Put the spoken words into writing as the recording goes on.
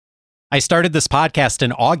I started this podcast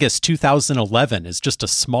in August 2011 as just a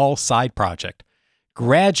small side project.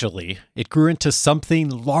 Gradually, it grew into something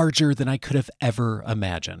larger than I could have ever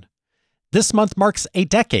imagined. This month marks a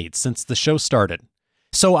decade since the show started.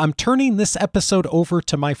 So I'm turning this episode over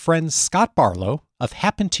to my friend Scott Barlow of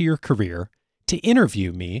Happen to Your Career to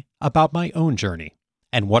interview me about my own journey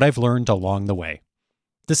and what I've learned along the way.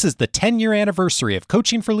 This is the 10-year anniversary of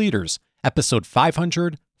Coaching for Leaders, episode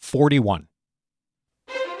 541.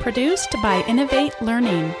 Produced by Innovate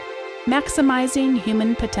Learning, maximizing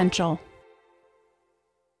human potential.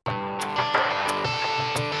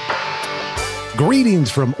 Greetings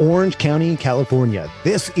from Orange County, California.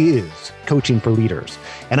 This is Coaching for Leaders,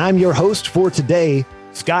 and I'm your host for today,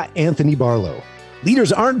 Scott Anthony Barlow.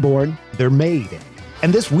 Leaders aren't born, they're made.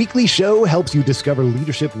 And this weekly show helps you discover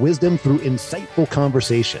leadership wisdom through insightful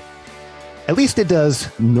conversation. At least it does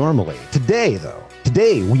normally. Today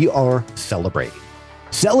we are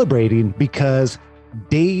celebrating because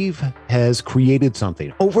Dave has created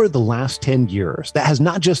something over the last 10 years that has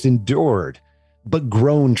not just endured, but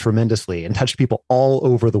grown tremendously and touched people all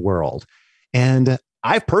over the world. And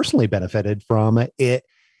I've personally benefited from it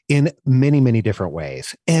in many, many different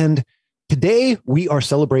ways. And today we are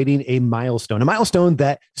celebrating a milestone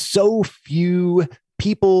that so few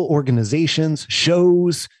people, organizations,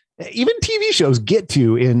 shows, even TV shows get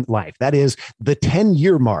to in life. That is the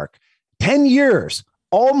 10-year mark. 10 years,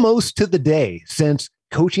 almost to the day since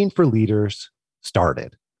Coaching for Leaders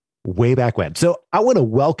started way back when. So I want to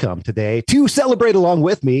welcome today to celebrate along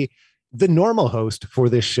with me, the normal host for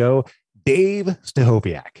this show, Dave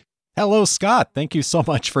Stachowiak. Hello, Scott. Thank you so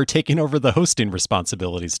much for taking over the hosting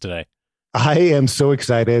responsibilities today. I am so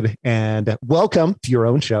excited, and welcome to your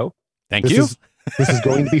own show. Thank you. This is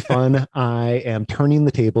going to be fun. I am turning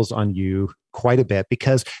the tables on you quite a bit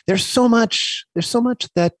because there's so much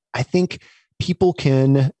that I think people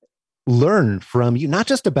can learn from you, not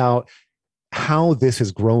just about how this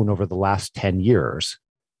has grown over the last 10 years,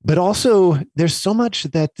 but also there's so much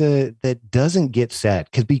that that doesn't get said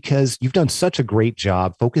because you've done such a great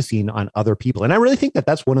job focusing on other people. And I really think that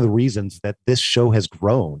that's one of the reasons that this show has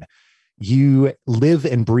grown. You live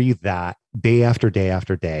and breathe that day after day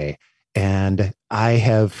after day. And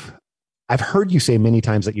I've heard you say many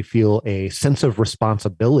times that you feel a sense of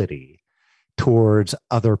responsibility towards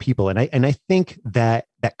other people. And I think that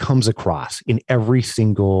comes across in every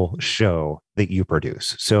single show that you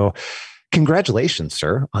produce. So congratulations,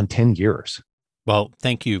 sir, on 10 years. Well,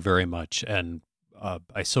 thank you very much. And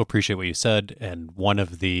I so appreciate what you said. And one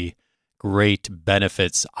of the great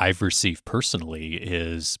benefits I've received personally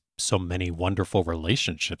is so many wonderful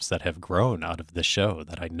relationships that have grown out of the show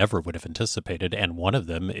that I never would have anticipated. And one of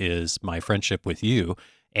them is my friendship with you.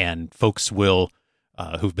 And folks will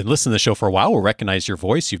who've been listening to the show for a while will recognize your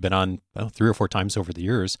voice. You've been on 3 or 4 times over the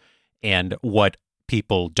years. And what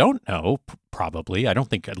people don't know, probably, I don't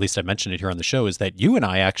think, at least I mentioned it here on the show, is that you and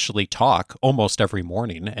I actually talk almost every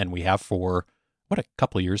morning. And we have for, a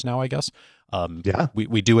couple of years now, I guess. Yeah.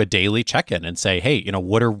 We do a daily check-in and say, hey,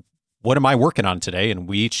 what am I working on today? And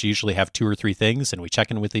we each usually have 2 or 3 things, and we check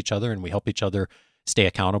in with each other and we help each other stay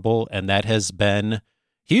accountable. And that has been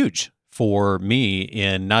huge for me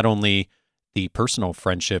in not only the personal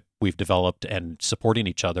friendship we've developed and supporting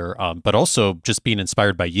each other, but also just being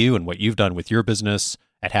inspired by you and what you've done with your business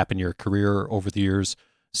at Happen Your Career over the years.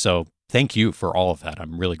 So thank you for all of that.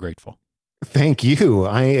 I'm really grateful. Thank you.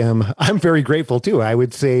 I'm very grateful too. I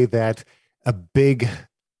would say that a big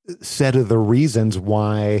set of the reasons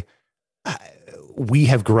why we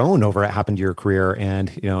have grown over at Happen to Your Career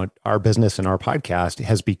and, our business and our podcast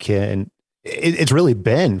has become, it's really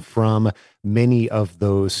been from many of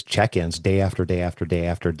those check-ins day after day after day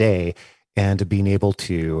after day, and being able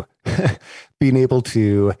to, I'm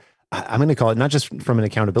going to call it not just from an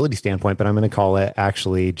accountability standpoint, but I'm going to call it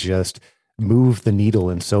actually just move the needle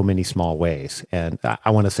in so many small ways. And I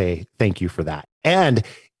want to say thank you for that. And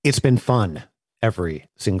it's been fun every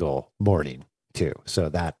single morning too. So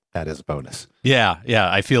that is a bonus. Yeah.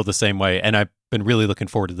 I feel the same way. And I've been really looking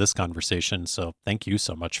forward to this conversation. So thank you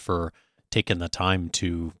so much for taking the time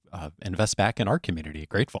to invest back in our community.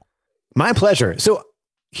 Grateful. My pleasure. So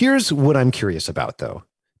here's what I'm curious about though,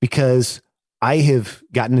 because I have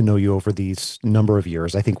gotten to know you over these number of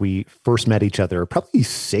years. I think we first met each other probably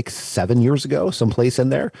 6-7 years ago, someplace in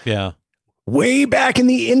there. Yeah. Way back in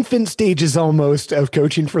the infant stages almost of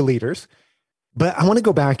Coaching for Leaders. But I want to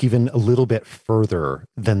go back even a little bit further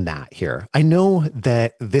than that here. I know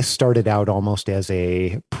that this started out almost as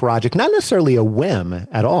a project, not necessarily a whim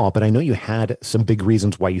at all, but I know you had some big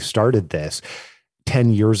reasons why you started this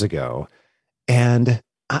 10 years ago. And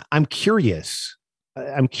I'm curious,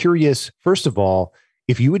 first of all,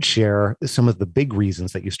 if you would share some of the big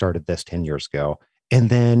reasons that you started this 10 years ago, and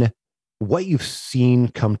then what you've seen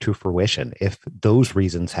come to fruition, if those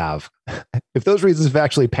reasons have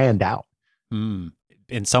actually panned out.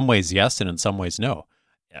 In some ways, yes, and in some ways, no.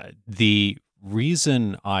 The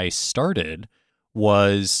reason I started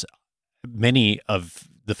was, many of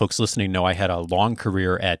the folks listening know I had a long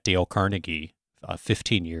career at Dale Carnegie,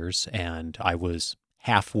 15 years, and I was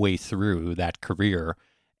halfway through that career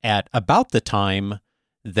at about the time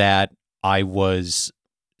that I was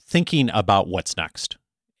thinking about what's next.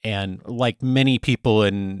 And like many people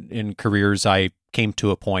in careers, I came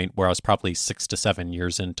to a point where I was probably 6 to 7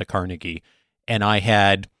 years into Carnegie, and I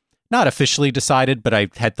had not officially decided, but I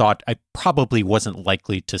had thought I probably wasn't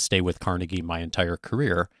likely to stay with Carnegie my entire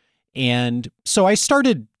career. And so I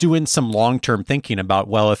started doing some long-term thinking about,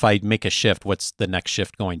 well, if I make a shift, what's the next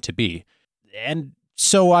shift going to be? And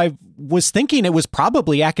so I was thinking it was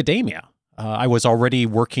probably academia. I was already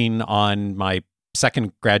working on my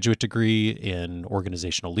second graduate degree in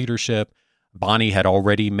organizational leadership. Bonnie had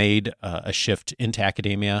already made a shift into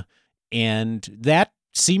academia, and that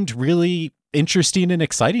seemed really interesting and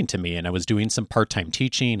exciting to me. And I was doing some part-time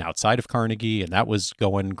teaching outside of Carnegie, and that was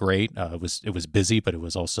going great. It was busy, but it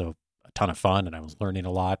was also a ton of fun, and I was learning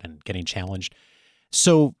a lot and getting challenged.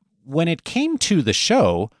 So when it came to the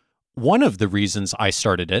show, one of the reasons I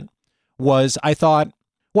started it was I thought,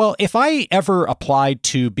 well, if I ever applied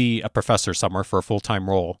to be a professor somewhere for a full-time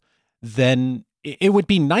role, then it would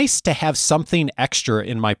be nice to have something extra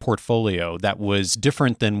in my portfolio that was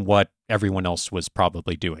different than what everyone else was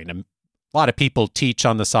probably doing. And a lot of people teach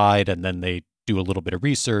on the side, and then they do a little bit of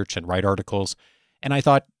research and write articles. And I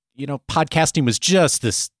thought, podcasting was just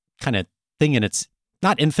this kind of thing in its,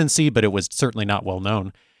 not infancy, but it was certainly not well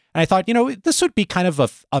known. And I thought, this would be kind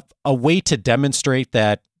of a way to demonstrate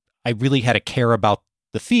that I really had a care about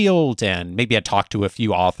the field, and maybe I'd talk to a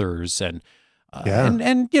few authors, and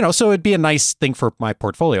so it'd be a nice thing for my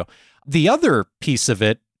portfolio. The other piece of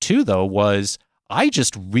it too, though, was I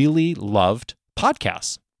just really loved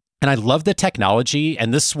podcasts. And I love the technology.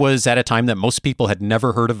 And this was at a time that most people had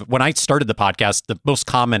never heard of. When I started the podcast, the most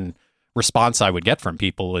common response I would get from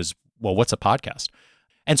people is, well, what's a podcast?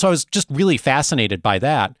 And so I was just really fascinated by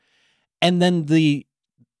that. And then the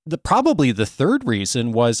probably the third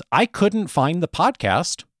reason was I couldn't find the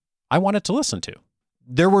podcast I wanted to listen to.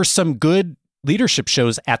 There were some good leadership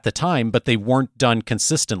shows at the time, but they weren't done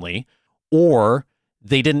consistently, or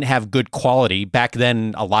they didn't have good quality. Back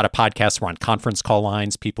then, a lot of podcasts were on conference call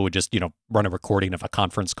lines. People would just, run a recording of a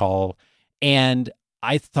conference call. And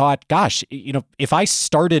I thought, gosh, if I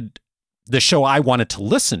started the show I wanted to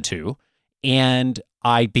listen to, and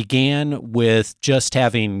I began with just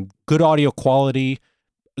having good audio quality,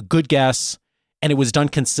 good guests, and it was done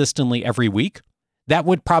consistently every week, that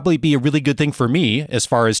would probably be a really good thing for me as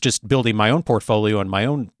far as just building my own portfolio and my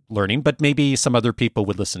own learning, but maybe some other people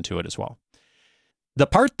would listen to it as well. The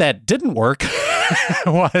part that didn't work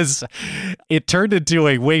was it turned into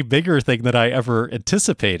a way bigger thing than I ever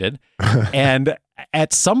anticipated. And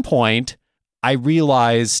at some point, I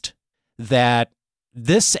realized that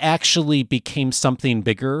this actually became something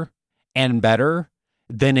bigger and better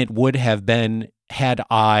than it would have been had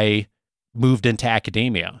I moved into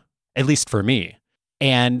academia, at least for me.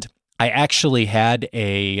 And I actually had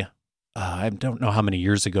I don't know how many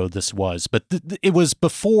years ago this was, but it was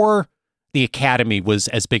before the academy was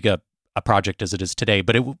as big a project as it is today.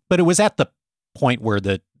 But it was at the point where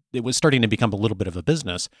it was starting to become a little bit of a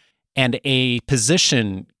business, and a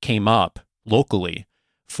position came up locally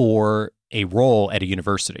for a role at a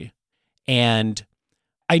university. And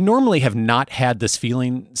I normally have not had this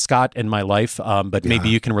feeling, Scott, in my life, but maybe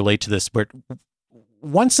you can relate to this. But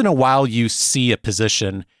once in a while, you see a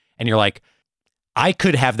position and you're like, I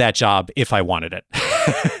could have that job if I wanted it.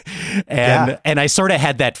 And I sort of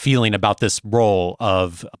had that feeling about this role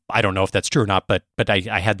of, I don't know if that's true or not, but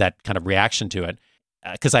I had that kind of reaction to it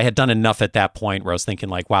because I had done enough at that point where I was thinking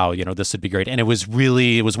like, wow, this would be great. And it was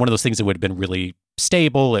one of those things that would have been really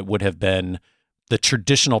stable. It would have been the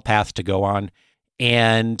traditional path to go on.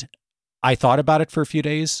 And I thought about it for a few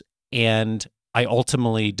days, and I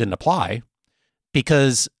ultimately didn't apply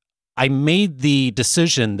because I made the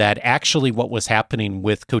decision that actually what was happening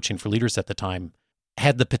with Coaching for Leaders at the time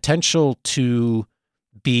had the potential to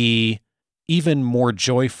be even more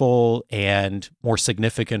joyful and more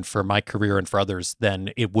significant for my career and for others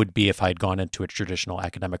than it would be if I had gone into a traditional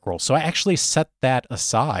academic role. So I actually set that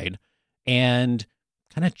aside and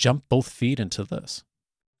kind of jumped both feet into this.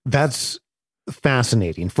 That's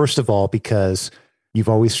fascinating. First of all, because you've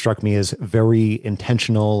always struck me as very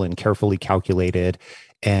intentional and carefully calculated,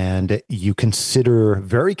 and you consider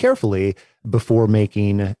very carefully before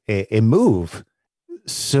making a move.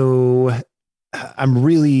 So I'm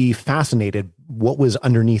really fascinated what was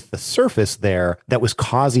underneath the surface there that was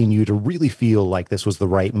causing you to really feel like this was the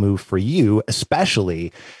right move for you,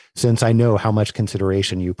 especially since I know how much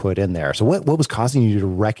consideration you put in there. So what was causing you to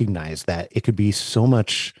recognize that it could be so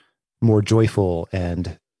much more joyful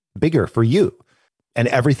and bigger for you and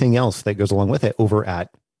everything else that goes along with it over at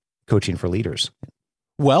Coaching for Leaders?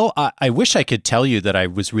 Well, I wish I could tell you that I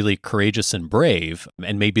was really courageous and brave,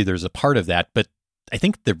 and maybe there's a part of that, but I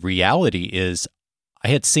think the reality is I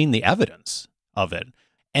had seen the evidence of it.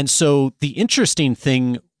 And so the interesting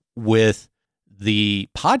thing with the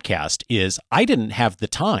podcast is I didn't have the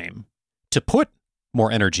time to put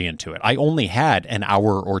more energy into it. I only had an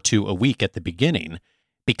hour or two a week at the beginning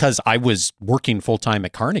because I was working full-time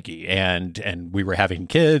at Carnegie and we were having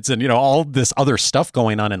kids and, all this other stuff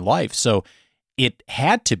going on in life. So it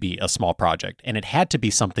had to be a small project and it had to be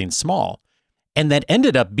something small. And that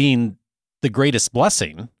ended up being the greatest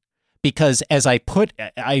blessing, because as I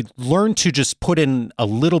learned to just put in a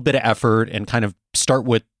little bit of effort and kind of start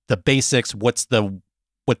with the basics. What's the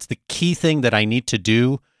key thing that I need to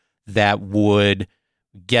do that would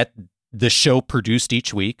get the show produced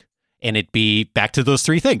each week? And it'd be back to those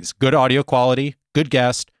three things: good audio quality, good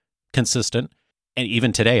guest, consistent. And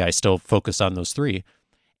even today, I still focus on those three.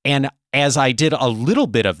 And as I did a little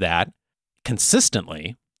bit of that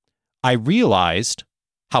consistently, I realized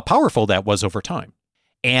how powerful that was over time.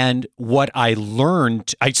 And what I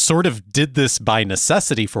learned, I sort of did this by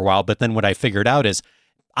necessity for a while, but then what I figured out is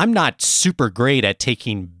I'm not super great at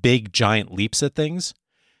taking big, giant leaps at things.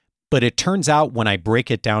 But it turns out when I break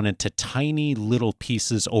it down into tiny little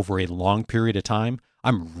pieces over a long period of time,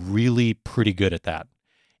 I'm really pretty good at that.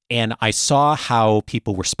 And I saw how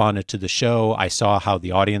people responded to the show. I saw how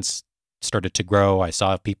the audience started to grow. I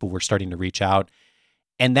saw people were starting to reach out.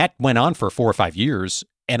 And that went on for 4 or 5 years.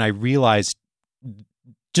 And I realized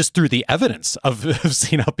just through the evidence of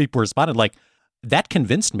seeing how people responded, like that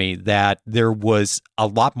convinced me that there was a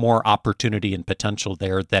lot more opportunity and potential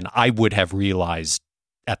there than I would have realized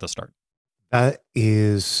at the start. That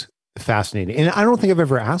is fascinating. And I don't think I've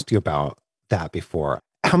ever asked you about that before.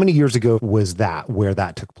 How many years ago was that where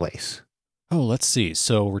that took place? Oh, let's see.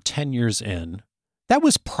 So we're 10 years in. That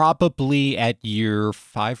was probably at year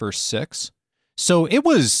 5 or 6. So it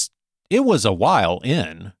was a while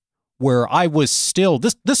in where I was still,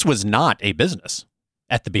 this was not a business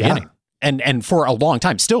at the beginning. Yeah. And for a long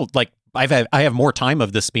time, still like I have more time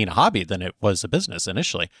of this being a hobby than it was a business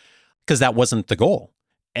initially, because that wasn't the goal.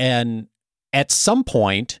 And at some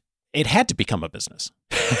point it had to become a business,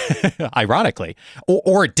 ironically,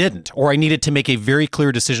 or it didn't, or I needed to make a very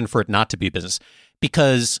clear decision for it not to be a business,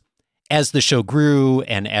 because as the show grew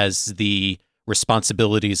and as the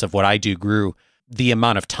responsibilities of what I do grew, the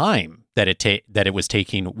amount of time that it was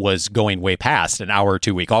taking was going way past an hour or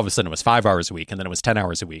 2 a week. All of a sudden it was 5 hours a week, and then it was 10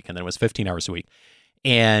 hours a week, and then it was 15 hours a week.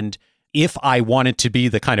 And if I wanted to be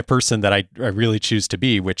the kind of person that I really choose to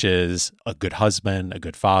be, which is a good husband, a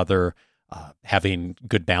good father, having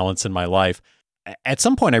good balance in my life, at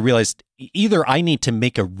some point I realized either I need to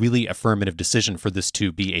make a really affirmative decision for this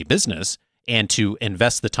to be a business and to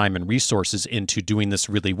invest the time and resources into doing this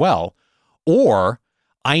really well, or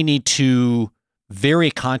I need to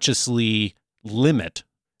very consciously limit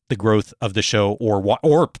the growth of the show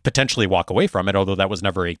or potentially walk away from it, although that was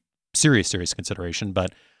never a serious consideration,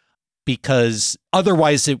 but because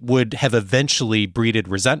otherwise it would have eventually breeded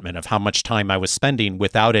resentment of how much time I was spending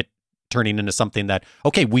without it turning into something that,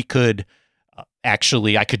 okay, we could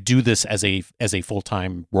I could do this as a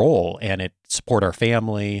full-time role and it support our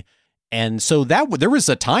family. And so there was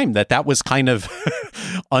a time that was kind of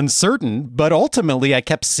uncertain, but ultimately I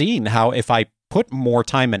kept seeing how if I put more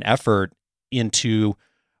time and effort into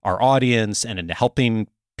our audience and into helping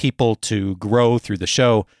people to grow through the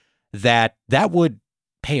show, that would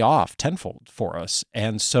pay off tenfold for us.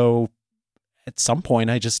 And so at some point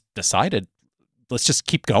I just decided, let's just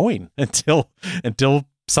keep going until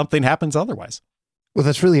something happens otherwise. Well,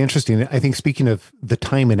 that's really interesting. I think speaking of the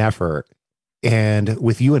time and effort, and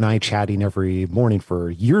with you and I chatting every morning for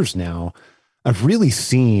years now, I've really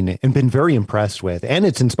seen and been very impressed with, and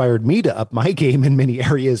it's inspired me to up my game in many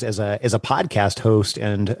areas as a podcast host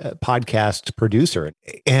and a podcast producer.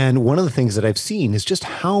 And one of the things that I've seen is just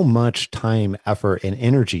how much time, effort, and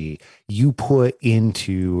energy you put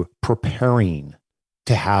into preparing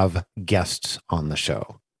to have guests on the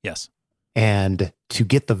show. Yes. And to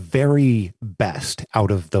get the very best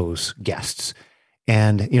out of those guests.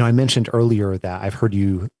 And, I mentioned earlier that I've heard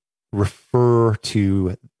you refer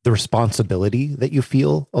to the responsibility that you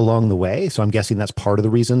feel along the way. So I'm guessing that's part of the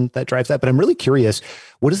reason that drives that. But I'm really curious,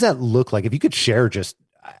 what does that look like? If you could share just,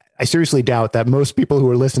 I seriously doubt that most people who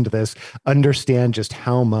are listening to this understand just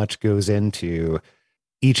how much goes into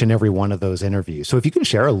each and every one of those interviews. So if you can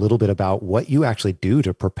share a little bit about what you actually do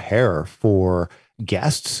to prepare for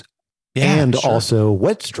guests and also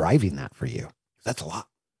what's driving that for you. That's a lot.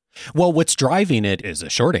 Well, what's driving it is a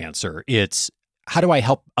short answer. It's how do I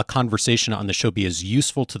help a conversation on the show be as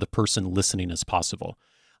useful to the person listening as possible?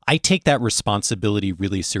 I take that responsibility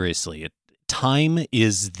really seriously. Time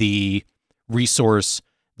is the resource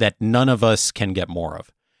that none of us can get more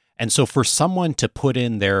of. And so for someone to put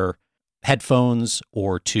in their headphones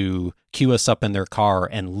or to queue us up in their car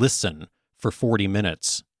and listen for 40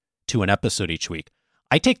 minutes to an episode each week,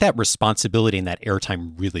 I take that responsibility and that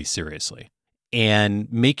airtime really seriously.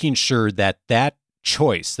 And making sure that that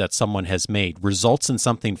choice that someone has made results in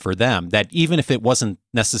something for them, that even if it wasn't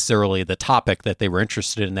necessarily the topic that they were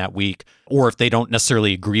interested in that week, or if they don't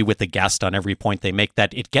necessarily agree with the guest on every point they make,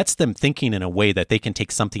 that it gets them thinking in a way that they can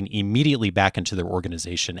take something immediately back into their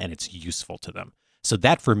organization and it's useful to them. So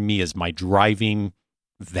that for me is my driving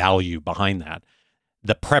value behind that.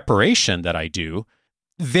 The preparation that I do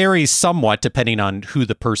varies somewhat depending on who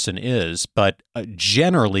the person is, but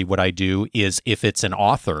generally what I do is if it's an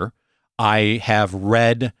author, I have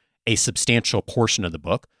read a substantial portion of the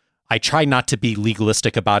book. I try not to be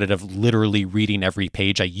legalistic about it of literally reading every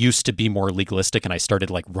page. I used to be more legalistic and I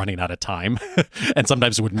started like running out of time and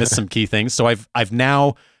sometimes would miss some key things. So I've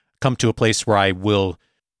now come to a place where I will,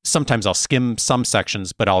 sometimes I'll skim some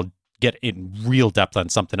sections, but I'll get in real depth on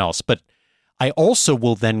something else. But I also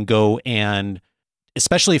will then go and,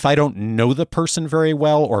 especially if I don't know the person very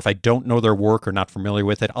well, or if I don't know their work or not familiar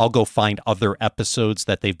with it, I'll go find other episodes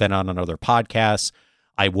that they've been on other podcasts.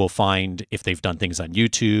 I will find if they've done things on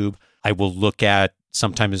YouTube. I will look at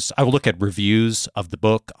reviews of the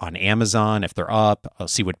book on Amazon if they're up. I'll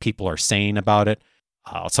see what people are saying about it.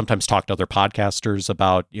 I'll sometimes talk to other podcasters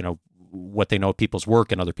about, what they know of people's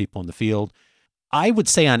work and other people in the field. I would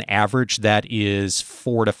say on average that is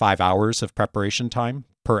 4 to 5 hours of preparation time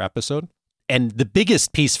per episode. And the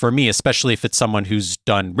biggest piece for me, especially if it's someone who's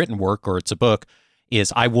done written work or it's a book,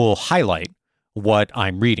 is I will highlight what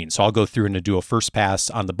I'm reading. So I'll go through and do a first pass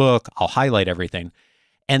on the book. I'll highlight everything.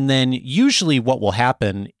 And then usually what will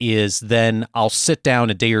happen is then I'll sit down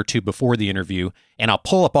a day or two before the interview and I'll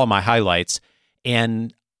pull up all my highlights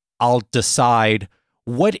and I'll decide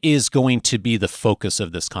what is going to be the focus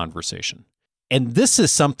of this conversation. And this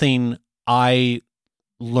is something I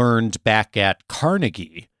learned back at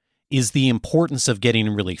Carnegie, is the importance of getting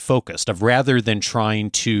really focused, of rather than trying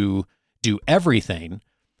to do everything,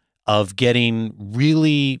 of getting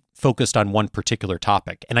really focused on one particular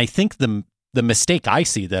topic. And I think the mistake I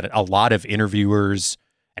see that a lot of interviewers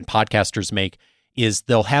and podcasters make is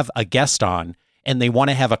they'll have a guest on and they want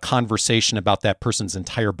to have a conversation about that person's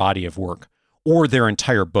entire body of work or their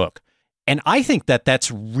entire book. And I think that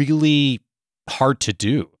that's really hard to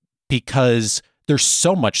do because there's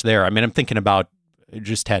so much there. I mean, I'm thinking about,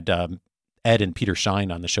 just had Ed and Peter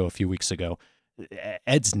Schein on the show a few weeks ago.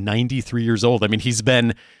 Ed's 93 years old. I mean, he's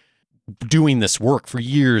been doing this work for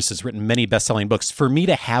years, has written many best-selling books. For me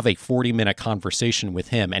to have a 40-minute conversation with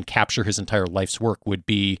him and capture his entire life's work would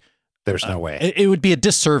be... There's no way. It would be a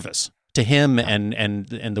disservice to him and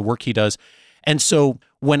the work he does. And so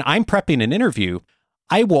when I'm prepping an interview,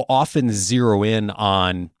 I will often zero in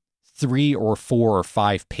on 3 or 4 or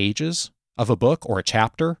 5 pages of a book or a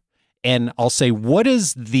chapter. And I'll say, what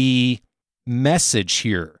is the message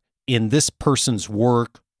here in this person's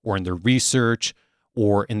work or in their research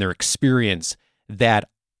or in their experience that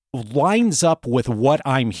lines up with what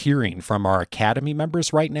I'm hearing from our Academy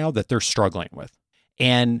members right now that they're struggling with?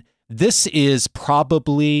 And this is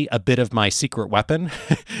probably a bit of my secret weapon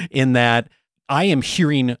in that I am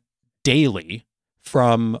hearing daily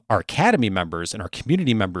from our Academy members and our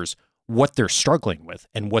community members what they're struggling with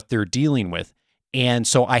and what they're dealing with. And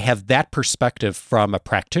so I have that perspective from a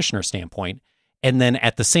practitioner standpoint. And then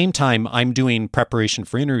at the same time, I'm doing preparation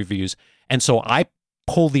for interviews. And so I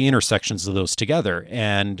pull the intersections of those together.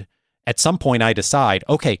 And at some point I decide,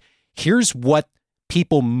 okay, here's what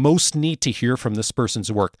people most need to hear from this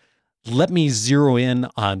person's work. Let me zero in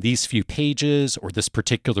on these few pages or this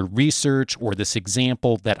particular research or this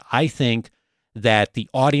example that I think that the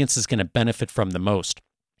audience is going to benefit from the most.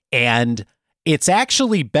 And it's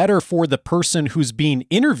actually better for the person who's being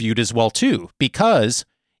interviewed as well, too, because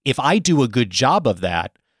if I do a good job of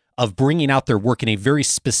that, of bringing out their work in a very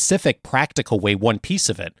specific, practical way, one piece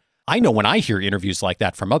of it, I know when I hear interviews like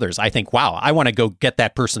that from others, I think, wow, I want to go get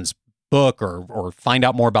that person's book or find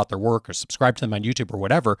out more about their work or subscribe to them on YouTube or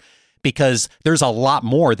whatever, because there's a lot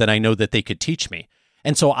more that I know that they could teach me.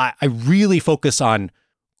 And so I really focus on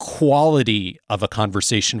quality of a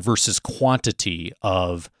conversation versus quantity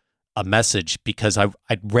of a message, because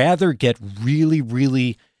I'd rather get really,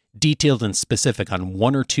 really detailed and specific on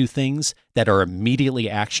one or two things that are immediately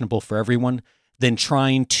actionable for everyone than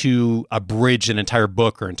trying to abridge an entire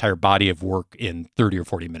book or entire body of work in 30 or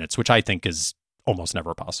 40 minutes, which I think is almost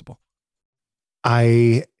never possible.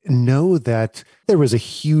 I know that there was a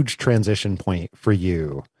huge transition point for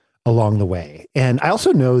you along the way. And I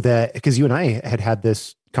also know that, because you and I had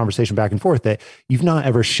this conversation back and forth, that you've not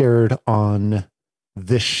ever shared on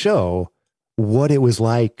this show what it was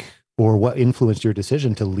like or what influenced your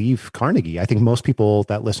decision to leave Carnegie. I think most people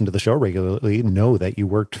that listen to the show regularly know that you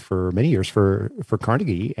worked for many years for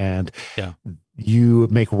Carnegie, and you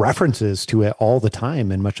make references to it all the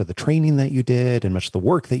time, and much of the training that you did and much of the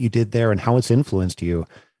work that you did there and how it's influenced you.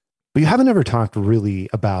 But you haven't ever talked really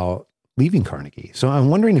about leaving Carnegie. So I'm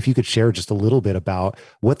wondering if you could share just a little bit about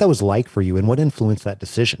what that was like for you and what influenced that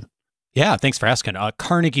decision. Yeah, thanks for asking.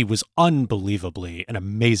 Carnegie was unbelievably an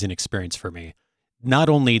amazing experience for me. Not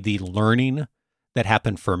only the learning that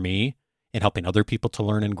happened for me in helping other people to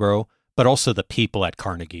learn and grow, but also the people at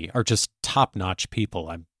Carnegie are just top-notch people.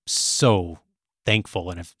 I'm so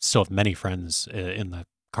thankful and have many friends in the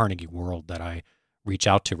Carnegie world that I reach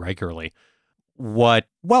out to regularly. I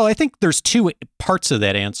think there's two parts of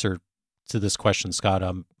that answer to this question, Scott.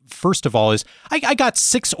 First of all is I got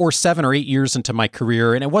 6 or 7 or 8 years into my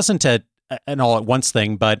career, and it wasn't an all at once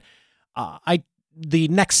thing, but the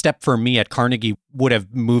next step for me at Carnegie would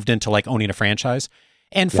have moved into like owning a franchise.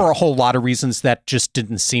 And for a whole lot of reasons, that just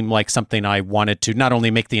didn't seem like something I wanted to not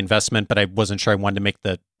only make the investment, but I wasn't sure I wanted to make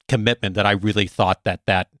the commitment that I really thought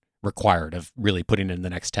that required of really putting in the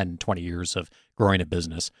next 10, 20 years of growing a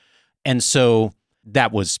business. And so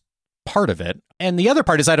that was part of it. And the other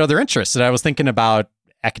part is I had other interests that I was thinking about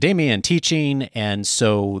academia and teaching. And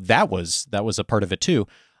so that was a part of it too.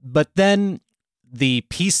 But then the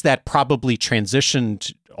piece that probably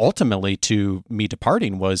transitioned ultimately to me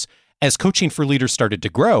departing was as Coaching for Leaders started to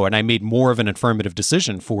grow, and I made more of an affirmative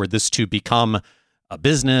decision for this to become a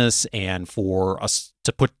business and for us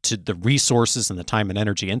to put the resources and the time and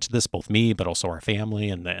energy into this, both me, but also our family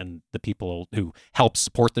and the people who help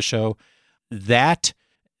support the show, that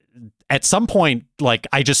at some point, like,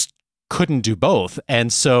 I just couldn't do both.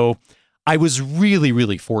 And so I was really,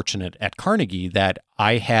 really fortunate at Carnegie that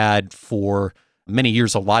I had for many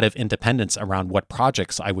years a lot of independence around what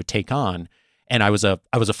projects I would take on. And I was a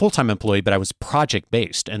full-time employee, but I was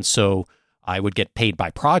project-based. And so I would get paid by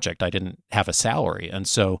project. I didn't have a salary. And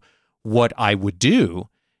so what I would do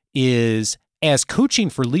is, as Coaching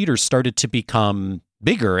for Leaders started to become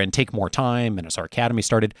bigger and take more time, and as our academy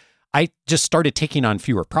started, I just started taking on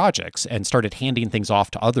fewer projects and started handing things off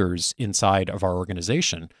to others inside of our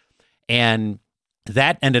organization. And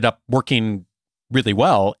that ended up working really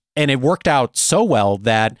well. And it worked out so well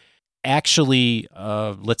that actually,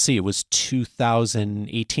 it was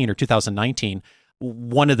 2018 or 2019,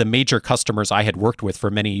 one of the major customers I had worked with for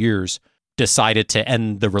many years decided to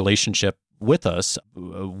end the relationship with us,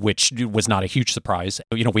 which was not a huge surprise.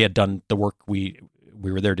 You know, we had done the work we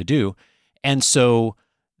were there to do. And so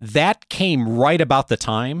that came right about the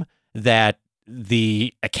time that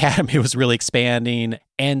the academy was really expanding.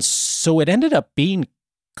 And so it ended up being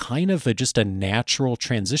kind of just a natural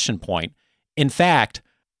transition point. In fact,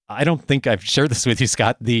 I don't think I've shared this with you,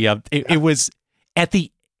 Scott. It was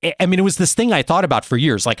this thing I thought about for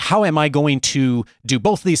years. Like, how am I going to do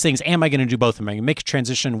both of these things? Am I going to do both? Am I going to make a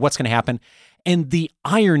transition? What's going to happen? And the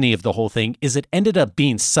irony of the whole thing is it ended up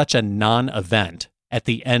being such a non-event at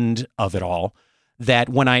the end of it all that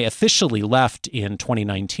when I officially left in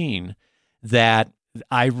 2019, that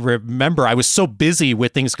I remember I was so busy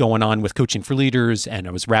with things going on with Coaching for Leaders, and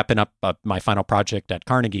I was wrapping up my final project at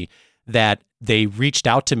Carnegie, that they reached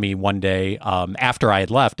out to me one day after I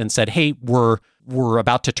had left and said, "Hey, we're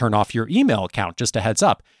about to turn off your email account, just a heads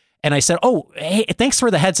up." And I said, "Oh, hey, thanks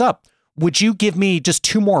for the heads up. Would you give me just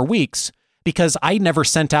 2 more weeks? Because I never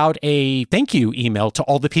sent out a thank you email to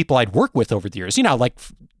all the people I'd worked with over the years."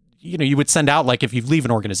 You would send out, like, if you leave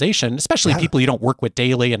an organization, especially people you don't work with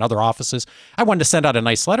daily in other offices, I wanted to send out a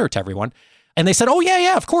nice letter to everyone. And they said, "Oh,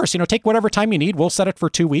 yeah, of course. Take whatever time you need. We'll set it for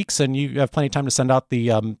 2 weeks and you have plenty of time to send out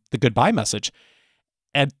the goodbye message."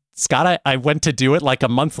 And Scott, I went to do it like a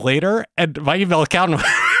month later and my email account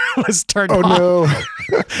was turned off. Oh,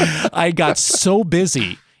 no. I got so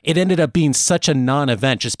busy it ended up being such a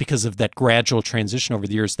non-event just because of that gradual transition over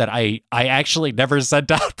the years that I actually never sent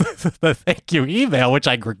out the thank you email, which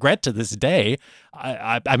I regret to this day.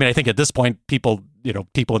 I mean, I think at this point, people in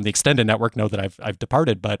the extended network know that I've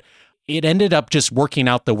departed, but it ended up just working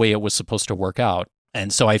out the way it was supposed to work out.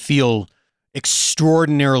 And so I feel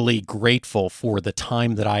extraordinarily grateful for the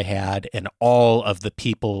time that I had and all of the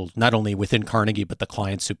people, not only within Carnegie, but the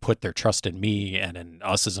clients who put their trust in me and in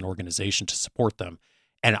us as an organization to support them.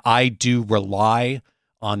 And I do rely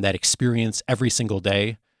on that experience every single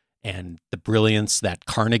day and the brilliance that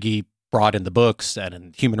Carnegie brought in the books and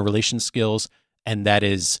in human relations skills. And that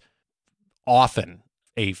is often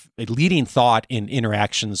a leading thought in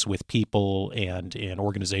interactions with people and in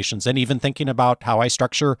organizations, and even thinking about how I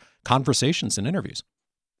structure conversations and interviews.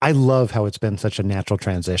 I love how it's been such a natural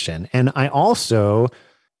transition. And I also,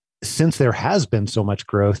 since there has been so much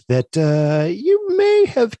growth, that you may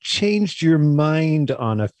have changed your mind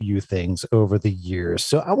on a few things over the years.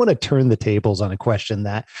 So I want to turn the tables on a question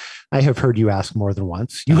that I have heard you ask more than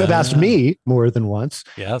once. You have asked me more than once.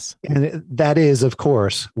 Yes. And that is, of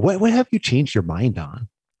course, what have you changed your mind on?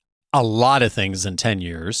 A lot of things in 10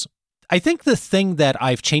 years. I think the thing that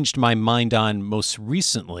I've changed my mind on most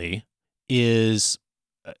recently is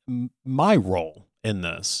my role in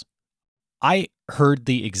this. I heard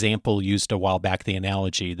the example used a while back, the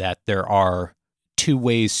analogy that there are two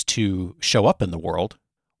ways to show up in the world.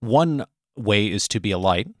 One way is to be a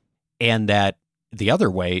light, and that the other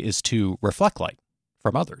way is to reflect light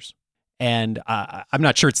from others. And I'm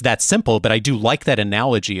not sure it's that simple, but I do like that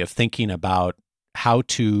analogy of thinking about how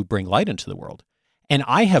to bring light into the world. And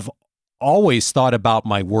I have always thought about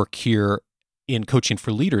my work here in Coaching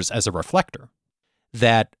for Leaders as a reflector,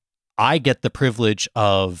 that I get the privilege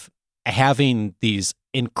of having these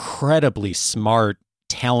incredibly smart,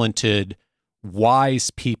 talented,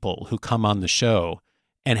 wise people who come on the show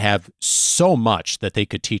and have so much that they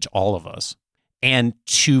could teach all of us. And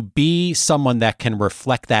to be someone that can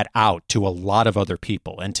reflect that out to a lot of other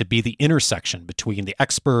people, and to be the intersection between the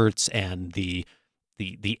experts and the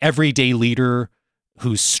everyday leader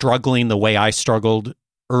who's struggling the way I struggled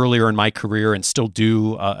earlier in my career and still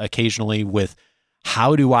do occasionally with,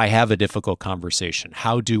 how do I have a difficult conversation?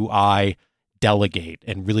 How do I delegate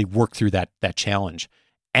and really work through that challenge?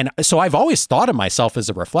 And so I've always thought of myself as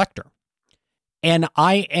a reflector. And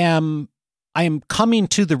I am coming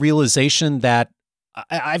to the realization that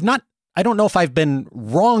I don't know if I've been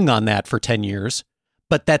wrong on that for 10 years,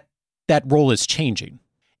 but that role is changing.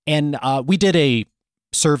 And we did a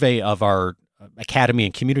survey of our academy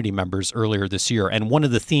and community members earlier this year. And one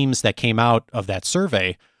of the themes that came out of that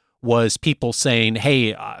survey was people saying,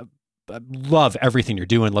 hey, love everything you're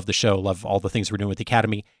doing, love the show, love all the things we're doing with the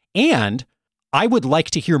academy. And I would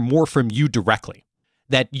like to hear more from you directly.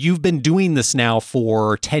 That you've been doing this now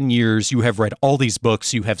for 10 years. You have read all these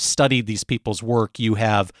books. You have studied these people's work. You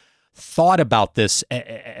have thought about this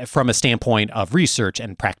from a standpoint of research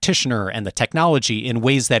and practitioner and the technology in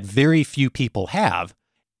ways that very few people have.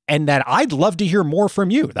 And that I'd love to hear more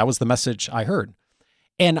from you. That was the message I heard.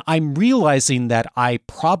 And I'm realizing that I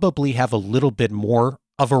probably have a little bit more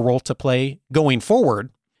of a role to play going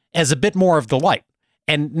forward as a bit more of the light.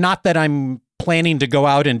 And not that I'm planning to go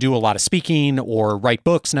out and do a lot of speaking or write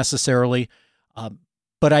books necessarily.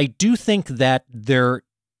 But I do think that there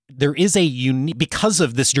is a unique, because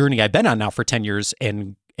of this journey I've been on now for 10 years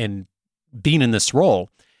and being in this role,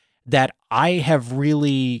 that I have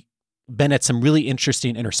really been at some really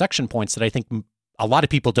interesting intersection points that I think a lot of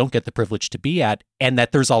people don't get the privilege to be at, and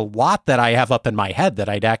that there's a lot that I have up in my head that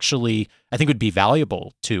I think would be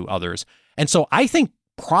valuable to others. And so I think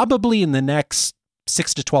probably in the next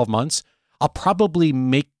 6 to 12 months, I'll probably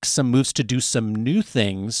make some moves to do some new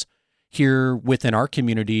things here within our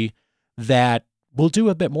community that will do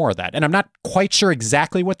a bit more of that. And I'm not quite sure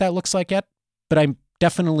exactly what that looks like yet, but I'm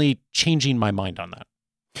definitely changing my mind on that.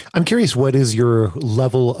 I'm curious, what is your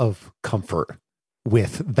level of comfort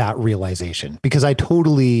with that realization? Because I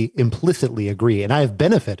totally implicitly agree. And I have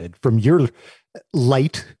benefited from your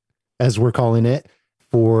light, as we're calling it,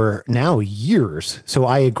 for now years. So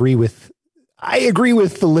I agree with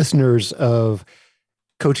the listeners of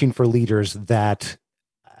Coaching for Leaders that,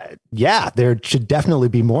 there should definitely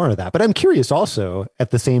be more of that. But I'm curious also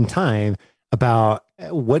at the same time about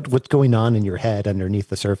what's going on in your head underneath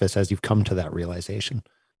the surface as you've come to that realization.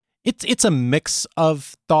 It's a mix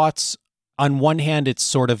of thoughts. On one hand, it's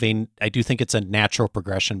sort of I do think it's a natural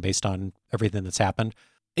progression based on everything that's happened.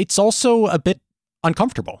 It's also a bit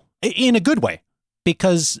uncomfortable in a good way,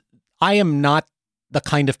 because I am not the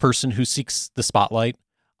kind of person who seeks the spotlight.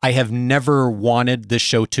 I have never wanted this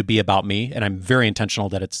show to be about me, and I'm very intentional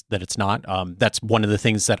that it's not. That's one of the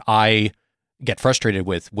things that I get frustrated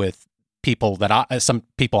with people some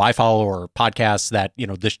people I follow or podcasts that,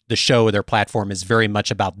 the show, their platform is very much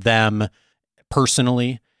about them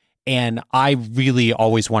personally. And I really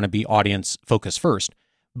always want to be audience focused first.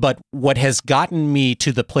 But what has gotten me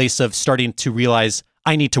to the place of starting to realize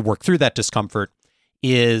I need to work through that discomfort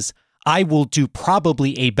is I will do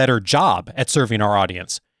probably a better job at serving our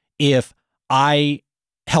audience if I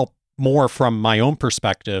help more from my own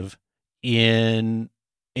perspective in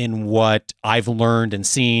what I've learned and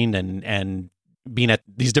seen and being at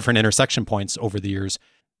these different intersection points over the years,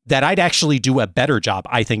 that I'd actually do a better job,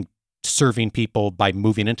 I think, serving people by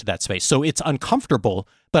moving into that space. So it's uncomfortable,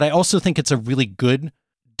 but I also think it's a really good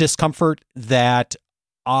discomfort that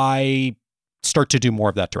I start to do more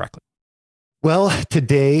of that directly. Well,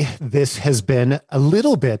 today, this has been a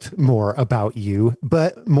little bit more about you,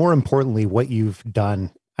 but more importantly, what you've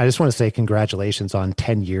done. I just want to say congratulations on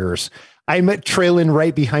 10 years. I'm trailing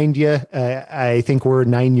right behind you. I think we're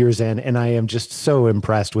 9 years in, and I am just so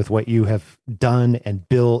impressed with what you have done and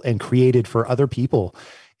built and created for other people,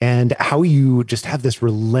 and how you just have this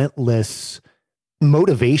relentless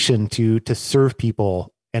motivation to serve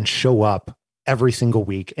people and show up every single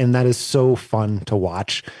week. And that is so fun to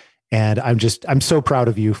watch. And I'm so proud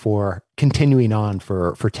of you for continuing on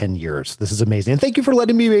for 10 years. This is amazing. And thank you for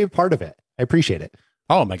letting me be a part of it. I appreciate it.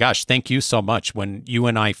 Oh my gosh. Thank you so much. When you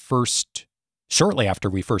and I shortly after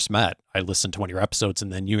we first met, I listened to one of your episodes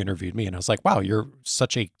and then you interviewed me and I was like, wow, you're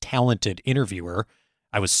such a talented interviewer.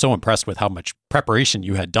 I was so impressed with how much preparation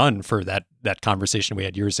you had done for that conversation we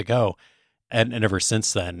had years ago. And ever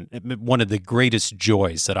since then, one of the greatest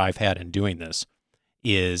joys that I've had in doing this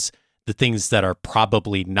is the things that are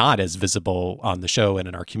probably not as visible on the show and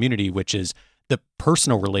in our community, which is the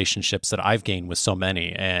personal relationships that I've gained with so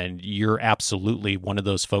many. And you're absolutely one of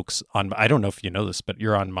those folks I don't know if you know this, but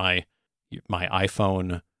you're on my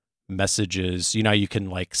iPhone messages. You can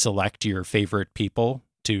like select your favorite people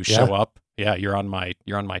to show up. Yeah, you're on my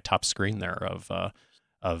top screen there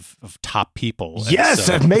of top people. Yes,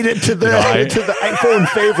 so, I've made it to the iPhone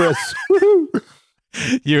favorites.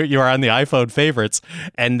 You are on the iPhone favorites,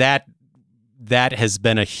 and that has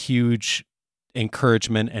been a huge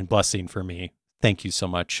encouragement and blessing for me. Thank you so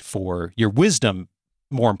much for your wisdom.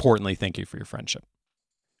 More importantly, thank you for your friendship.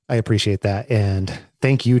 I appreciate that, and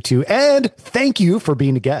thank you too, and thank you for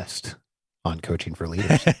being a guest on Coaching for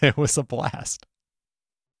Leaders. It was a blast.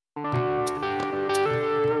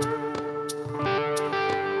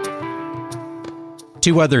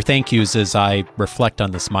 Two other thank yous as I reflect on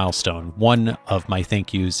this milestone. One of my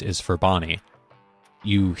thank yous is for Bonnie.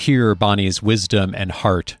 You hear Bonnie's wisdom and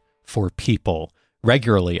heart for people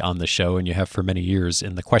regularly on the show, and you have for many years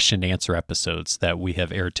in the question and answer episodes that we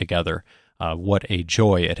have aired together. What a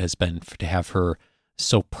joy it has been to have her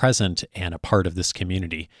so present and a part of this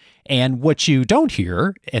community. And what you don't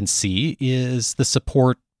hear and see is the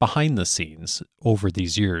support behind the scenes over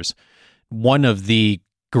these years. One of the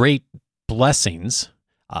great blessings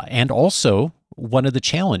and also one of the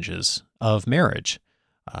challenges of marriage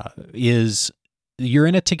is you're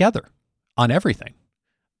in it together on everything.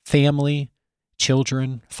 Family,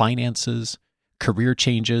 children, finances, career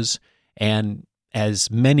changes, and as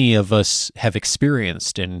many of us have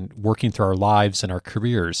experienced in working through our lives and our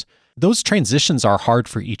careers, those transitions are hard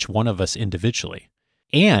for each one of us individually.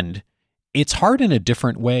 And it's hard in a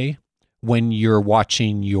different way when you're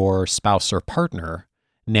watching your spouse or partner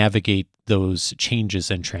navigate those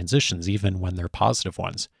changes and transitions, even when they're positive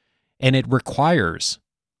ones. And it requires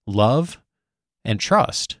love and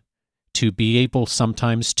trust to be able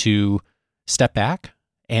sometimes to step back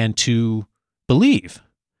and to believe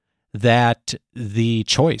that the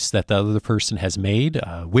choice that the other person has made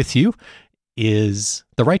with you is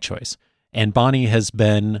the right choice. And Bonnie has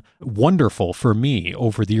been wonderful for me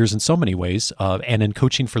over the years in so many ways, and in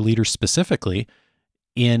Coaching for Leaders specifically,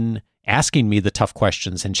 in asking me the tough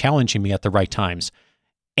questions and challenging me at the right times,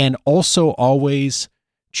 and also always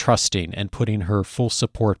trusting and putting her full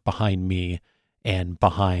support behind me and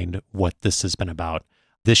behind what this has been about.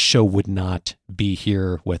 This show would not be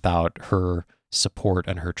here without her support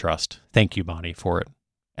and her trust. Thank you, Bonnie, for it,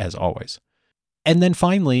 as always. And then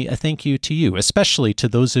finally, a thank you to you, especially to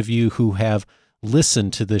those of you who have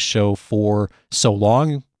listened to this show for so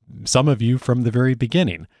long, some of you from the very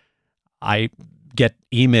beginning. I get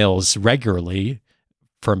emails regularly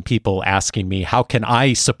from people asking me, how can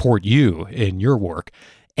I support you in your work?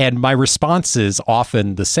 And my response is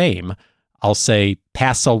often the same. I'll say,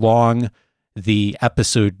 pass along the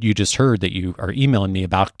episode you just heard that you are emailing me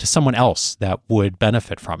about to someone else that would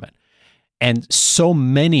benefit from it. And so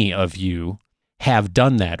many of you have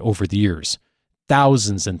done that over the years.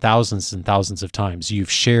 Thousands and thousands and thousands of times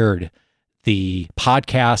you've shared the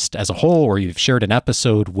podcast as a whole, or you've shared an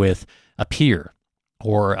episode with a peer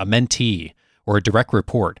or a mentee or a direct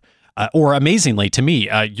report, or amazingly to me,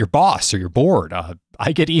 your boss or your board.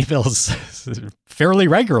 I get emails fairly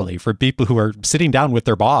regularly from people who are sitting down with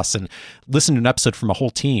their boss and listening to an episode from a whole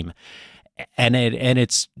team. And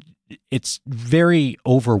it's very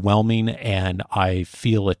overwhelming, and I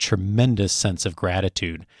feel a tremendous sense of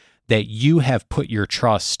gratitude that you have put your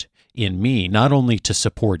trust in me, not only to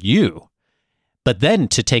support you, but then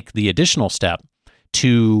to take the additional step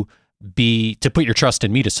to put your trust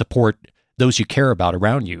in me to support those you care about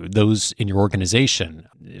around you, those in your organization,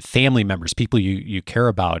 family members, people you care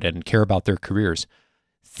about and care about their careers.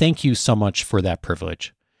 Thank you so much for that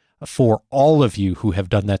privilege. For all of you who have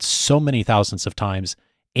done that so many thousands of times,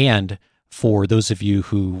 and for those of you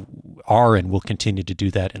who are and will continue to do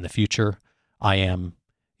that in the future, I am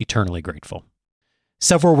eternally grateful.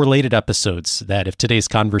 Several related episodes that, if today's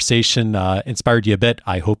conversation inspired you a bit,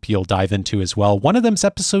 I hope you'll dive into as well. One of them is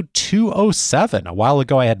episode 207. A while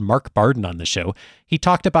ago, I had Mark Barden on the show. He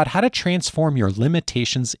talked about how to transform your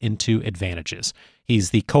limitations into advantages. He's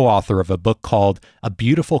the co-author of a book called A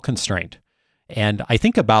Beautiful Constraint. And I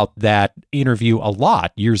think about that interview a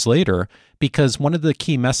lot years later, because one of the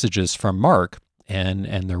key messages from Mark and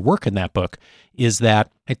their work in that book is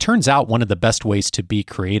that it turns out one of the best ways to be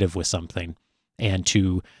creative with something and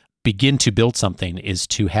to begin to build something is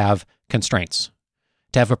to have constraints,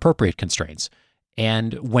 to have appropriate constraints.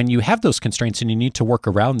 And when you have those constraints and you need to work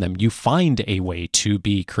around them, you find a way to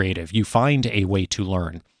be creative. You find a way to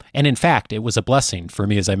learn. And in fact, it was a blessing for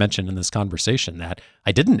me, as I mentioned in this conversation, that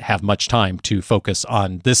I didn't have much time to focus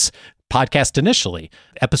on this podcast initially.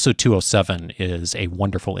 Episode 207 is a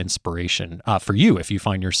wonderful inspiration for you if you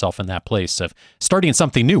find yourself in that place of starting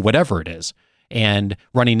something new, whatever it is, and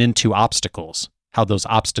running into obstacles, how those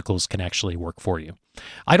obstacles can actually work for you.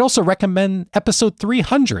 I'd also recommend episode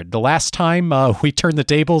 300. The last time we turned the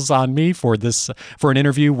tables on me for an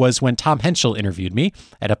interview was when Tom Henschel interviewed me.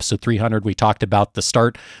 At episode 300, we talked about the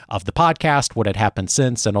start of the podcast, what had happened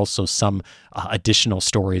since, and also some additional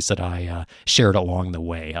stories that I shared along the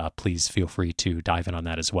way. Please feel free to dive in on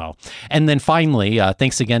that as well. And then finally,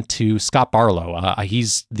 thanks again to Scott Barlow.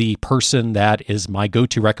 He's the person that is my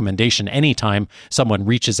go-to recommendation anytime someone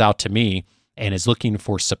reaches out to me and is looking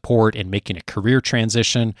for support in making a career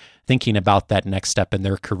transition, thinking about that next step in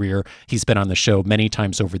their career. He's been on the show many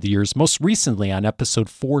times over the years, most recently on episode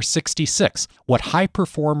 466, What High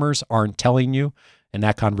Performers Aren't Telling You. In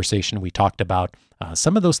that conversation, we talked about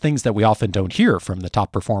some of those things that we often don't hear from the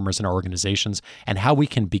top performers in our organizations and how we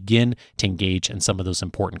can begin to engage in some of those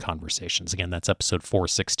important conversations. Again, that's episode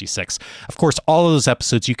 466. Of course, all of those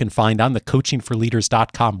episodes you can find on the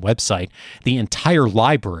coachingforleaders.com website. The entire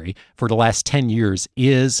library for the last 10 years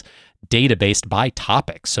is databased by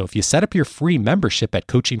topic. So if you set up your free membership at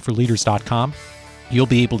coachingforleaders.com, you'll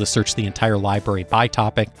be able to search the entire library by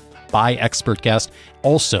topic, by expert guest.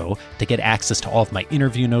 Also, to get access to all of my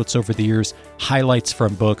interview notes over the years, highlights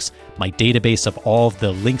from books, my database of all of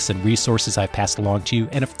the links and resources I've passed along to you,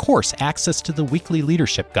 and of course, access to the weekly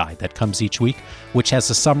leadership guide that comes each week, which has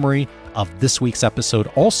a summary of this week's episode.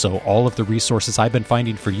 Also, all of the resources I've been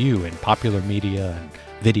finding for you in popular media and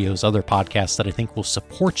videos, other podcasts that I think will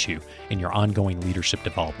support you in your ongoing leadership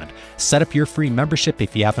development. Set up your free membership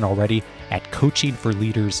if you haven't already at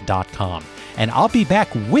coachingforleaders.com. And I'll be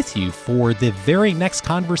back with you for the very next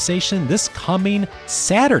conversation this coming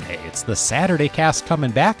Saturday. It's the Saturday cast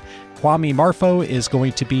coming back. Kwame Marfo is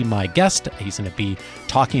going to be my guest. He's going to be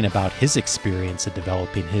talking about his experience in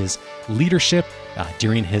developing his leadership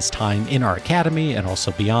during his time in our academy and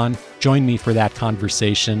also beyond. Join me for that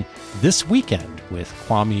conversation this weekend with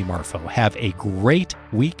Kwame Marfo. Have a great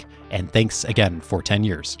week, and thanks again for 10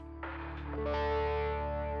 years.